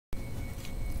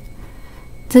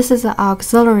This is an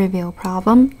auxiliary view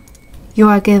problem. You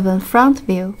are given front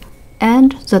view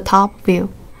and the top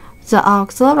view. The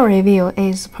auxiliary view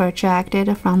is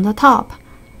projected from the top.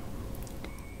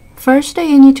 First,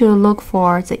 you need to look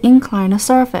for the inclined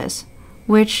surface,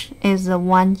 which is the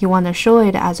one you want to show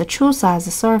it as a true size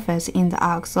surface in the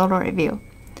auxiliary view.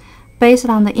 Based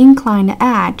on the inclined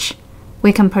edge,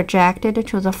 we can project it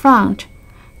to the front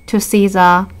to see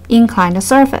the inclined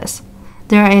surface.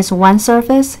 There is one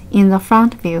surface in the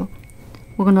front view.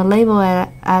 We're going to label it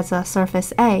as a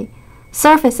surface A.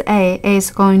 Surface A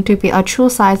is going to be a true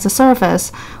size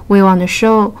surface we want to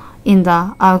show in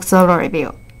the auxiliary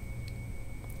view.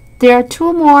 There are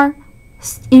two more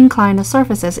inclined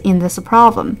surfaces in this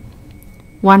problem.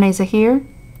 One is here.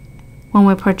 When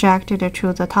we project it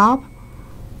to the top,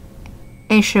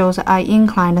 it shows an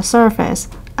inclined surface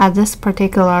at this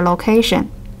particular location.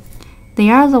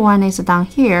 The other one is down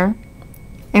here.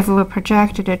 If we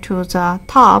project it to the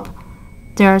top,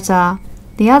 there's the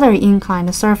other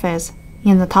inclined surface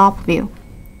in the top view.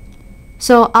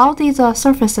 So all these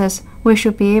surfaces, we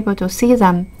should be able to see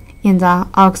them in the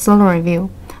auxiliary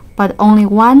view, but only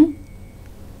one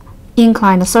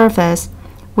inclined surface,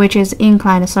 which is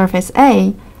inclined surface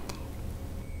A,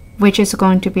 which is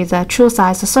going to be the true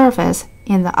size surface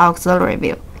in the auxiliary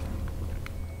view.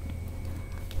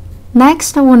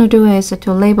 Next, I want to do is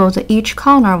to label each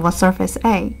corner of a surface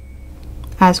A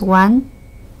as 1,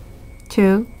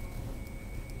 2,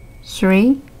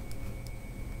 3,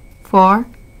 4,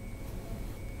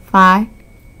 5,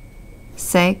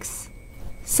 6,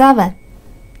 7.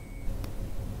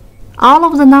 All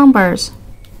of the numbers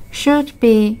should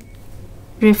be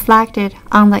reflected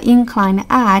on the inclined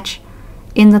edge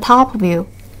in the top view.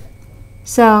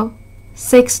 So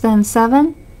 6 and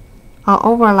 7 are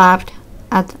overlapped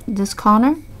at this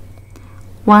corner.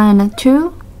 1 and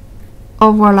 2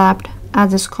 overlapped at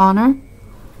this corner.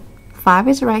 5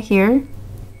 is right here.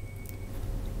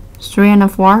 3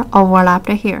 and 4 overlapped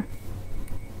here.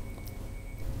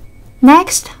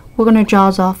 Next, we're going to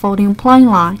draw the folding plane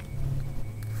line.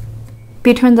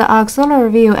 Between the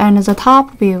auxiliary view and the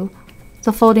top view,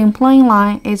 the folding plane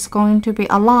line is going to be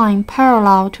a line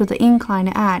parallel to the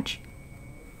inclined edge.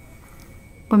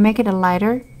 We'll make it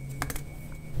lighter.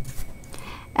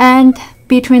 And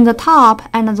between the top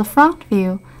and the front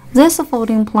view, this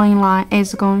folding plane line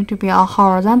is going to be a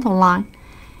horizontal line,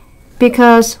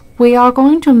 because we are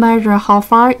going to measure how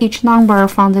far each number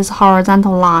from this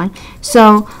horizontal line.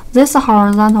 So this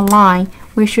horizontal line,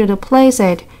 we should place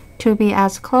it to be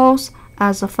as close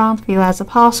as the front view as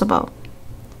possible.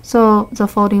 So the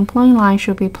folding plane line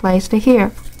should be placed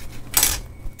here.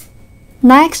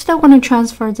 Next, I'm going to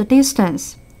transfer the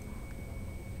distance.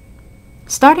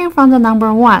 Starting from the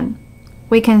number 1,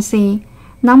 we can see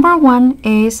number 1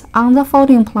 is on the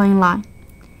folding plane line.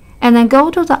 And then go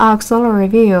to the auxiliary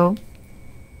view.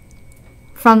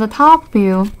 From the top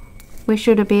view, we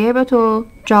should be able to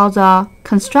draw the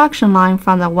construction line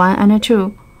from the 1 and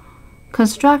 2.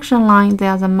 Construction line,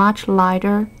 there's a much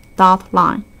lighter dot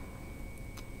line.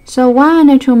 So 1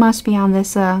 and 2 must be on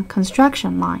this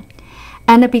construction line.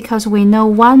 And because we know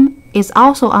 1 is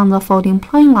also on the folding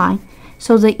plane line,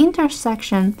 so the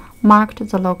intersection marked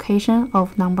the location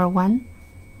of number 1.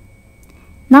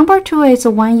 Number 2 is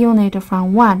 1 unit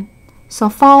from 1. So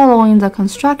following the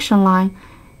construction line,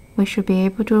 we should be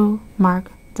able to mark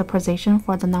the position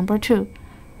for the number 2.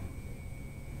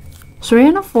 3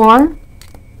 and 4, we're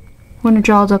going to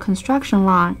draw the construction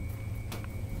line.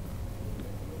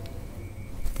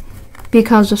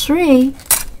 Because 3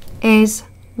 is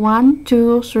 1,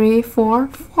 2, 3, 4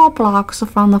 blocks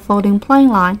from the folding plane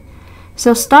line.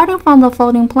 So starting from the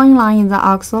folding plane line in the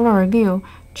auxiliary view,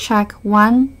 check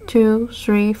 1, 2,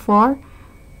 3, 4.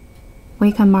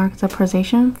 We can mark the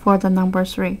position for the number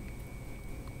 3.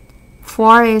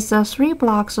 4 is 3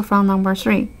 blocks from number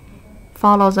 3.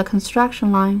 Follow the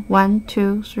construction line 1,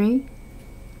 2, 3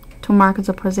 to mark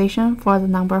the position for the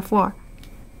number 4.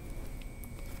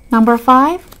 Number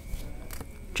 5,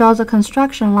 draw the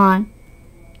construction line.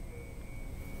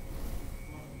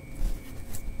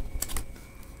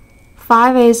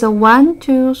 Five is 1,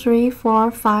 2, 3,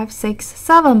 4, 5, 6,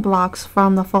 7 blocks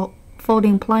from the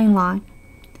folding plane line.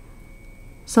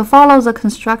 So follow the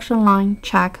construction line,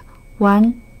 check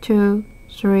 1, 2,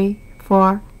 3,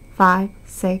 4, 5,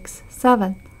 6,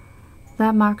 7.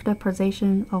 That marks the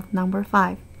position of number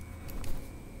 5.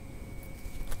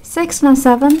 6 and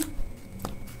 7,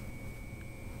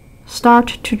 start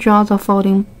to draw the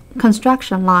folding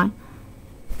construction line.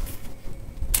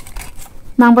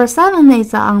 Number 7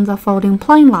 is on the folding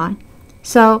plane line.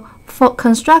 So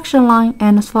construction line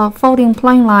and folding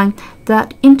plane line,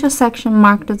 that intersection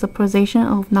marked the position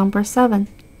of number 7.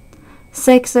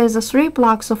 6 is 3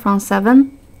 blocks from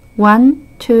 7. 1,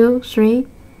 2, 3.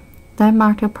 Then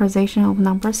mark the position of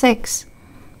number 6.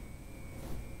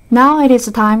 Now it is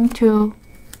time to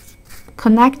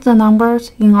connect the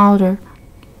numbers in order.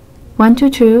 1 to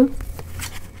 2.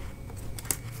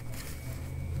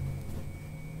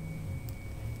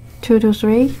 2 to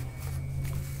 3.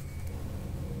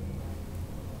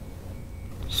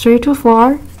 3 to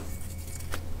 4.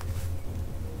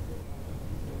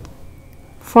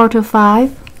 4 to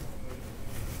 5.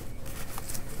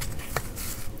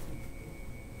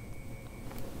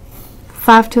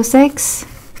 5 to 6.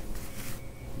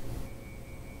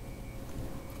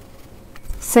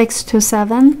 6 to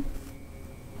 7.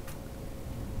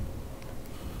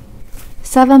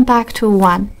 7 back to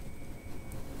 1.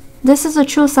 This is a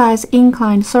true size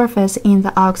inclined surface in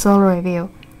the auxiliary view.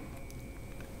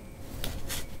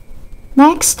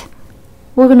 Next,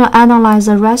 we're going to analyze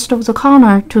the rest of the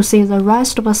corner to see the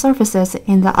rest of the surfaces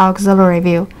in the auxiliary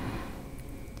view.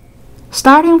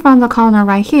 Starting from the corner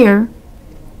right here,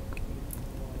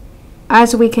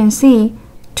 as we can see,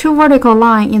 two vertical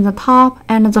lines in the top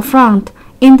and the front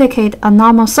indicate a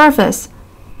normal surface.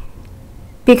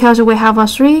 Because we have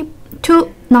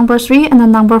number 3 and a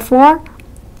number 4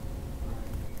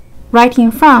 right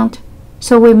in front,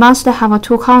 so we must have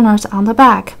 2 corners on the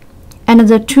back. And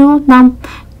the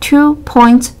two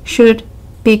points should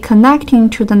be connecting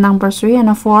to the number 3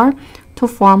 and 4 to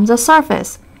form the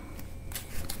surface.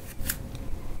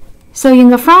 So in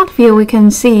the front view, we can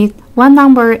see one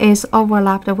number is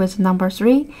overlapped with number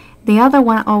 3, the other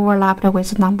one overlapped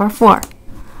with number 4.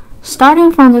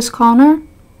 Starting from this corner,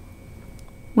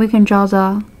 we can draw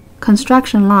the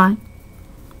construction line.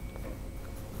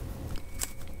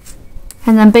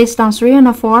 And then based on 3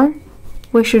 and 4,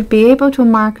 we should be able to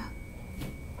mark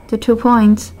the 2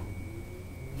 points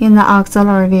in the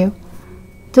auxiliary view.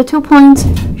 The 2 points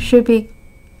should be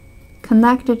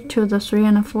connected to the 3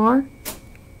 and 4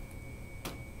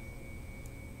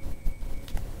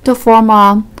 to form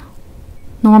a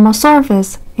normal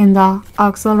surface in the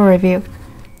auxiliary view.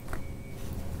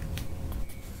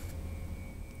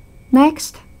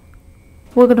 Next,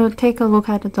 we're going to take a look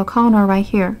at the corner right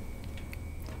here.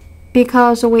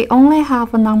 Because we only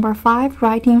have a number 5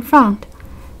 right in front,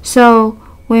 so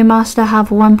we must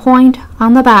have 1 point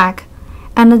on the back,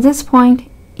 and this point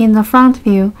in the front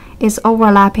view is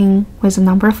overlapping with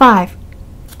number 5.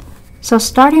 So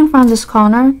starting from this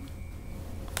corner,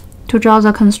 to draw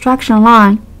the construction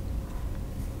line,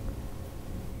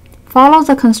 follow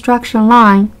the construction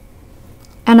line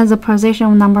and the position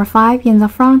of number 5 in the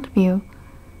front view.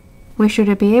 We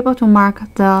should be able to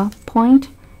mark the point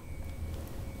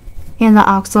in the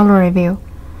auxiliary view.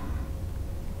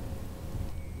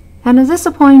 And this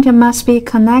point must be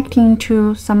connecting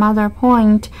to some other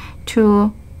point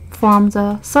to form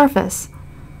the surface.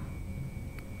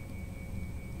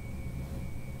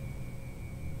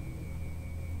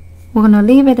 We're going to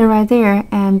leave it right there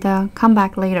and come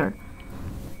back later.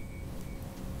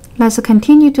 Let's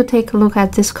continue to take a look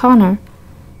at this corner.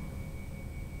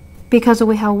 Because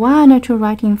we have 1 and 2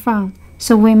 right in front,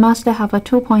 so we must have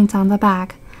 2 points on the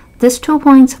back. These 2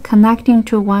 points connecting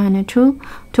to 1 and 2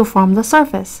 to form the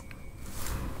surface.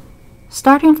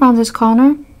 Starting from this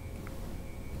corner,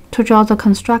 to draw the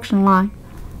construction line.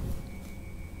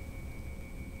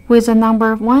 With the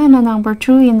number 1 and number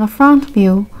 2 in the front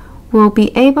view, we'll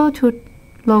be able to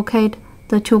locate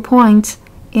the 2 points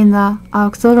in the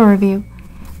auxiliary view.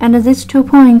 And these 2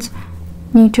 points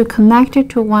need to connect it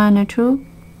to 1 and 2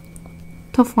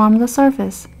 to form the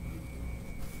surface.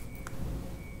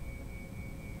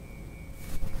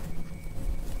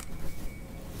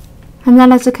 And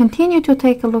then let's continue to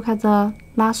take a look at the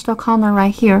last corner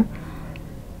right here.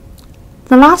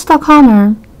 The last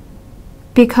corner,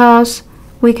 because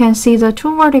we can see the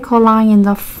 2 vertical lines in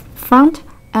the front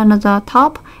and the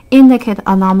top indicate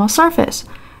a normal surface.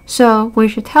 So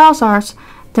which tells us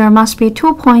there must be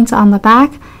 2 points on the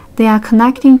back. They are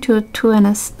connecting to 2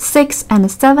 and 6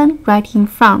 and 7 right in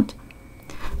front.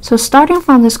 So starting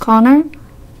from this corner,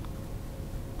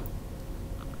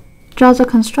 draw the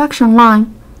construction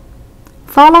line.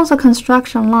 Follow the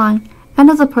construction line and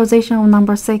the position of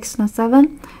number 6 and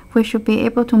 7. We should be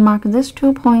able to mark these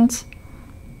 2 points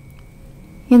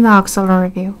in the auxiliary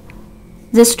view.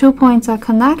 These 2 points are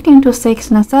connecting to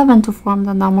 6 and 7 to form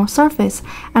the normal surface,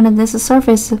 and this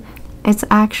surface is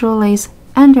actually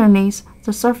underneath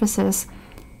the surfaces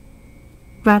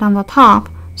right on the top,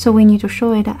 so we need to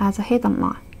show it as a hidden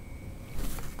line.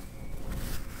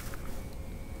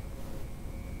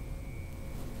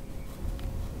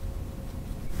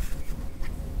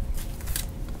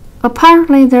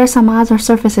 Apparently, there are some other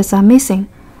surfaces are missing.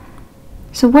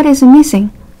 So what is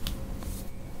missing?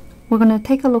 We're going to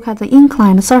take a look at the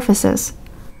inclined surfaces.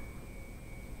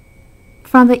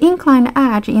 From the inclined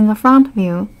edge in the front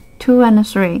view, 2 and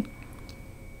 3,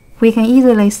 we can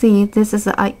easily see this is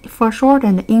a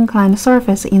foreshortened inclined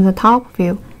surface in the top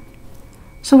view.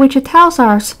 So which tells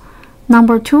us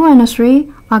number 2 and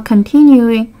 3 are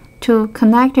continuing to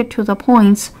connect it to the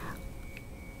points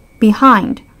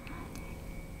behind.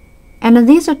 And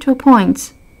these are 2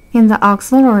 points in the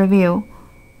auxiliary view.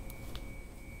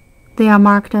 They are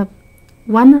marked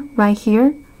one right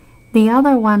here, the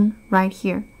other one right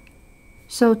here.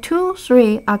 So 2,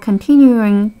 3 are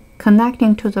continuing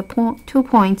connecting to the 2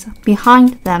 points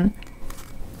behind them,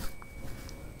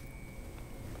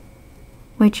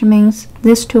 which means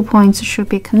these 2 points should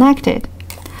be connected.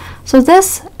 So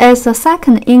this is the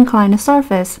second inclined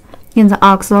surface in the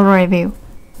auxiliary view.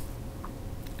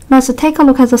 Let's take a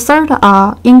look at the third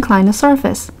inclined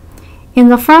surface. In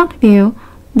the front view,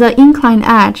 the inclined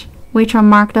edge, which are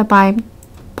marked by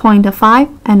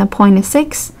 0.5 and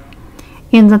 0.6.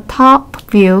 In the top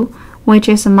view, which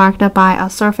is marked by a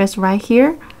surface right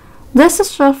here, this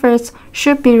surface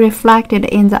should be reflected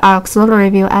in the auxiliary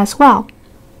view as well.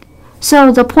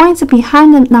 So the points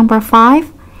behind the number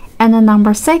 5 and the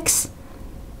number 6,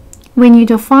 we need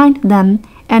to find them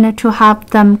and to have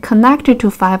them connected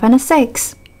to 5 and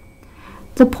 6.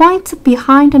 The point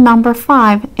behind number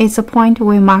 5 is the point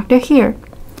we marked here.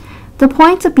 The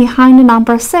point behind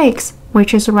number 6,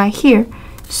 which is right here.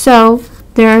 So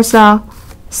there's a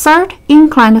third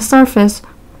inclined surface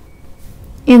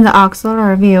in the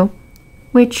auxiliary view,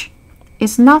 which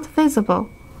is not visible.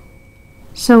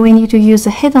 So we need to use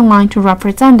a hidden line to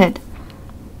represent it.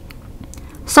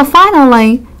 So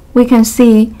finally, we can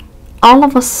see all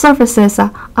of the surfaces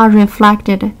are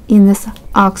reflected in this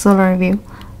auxiliary view.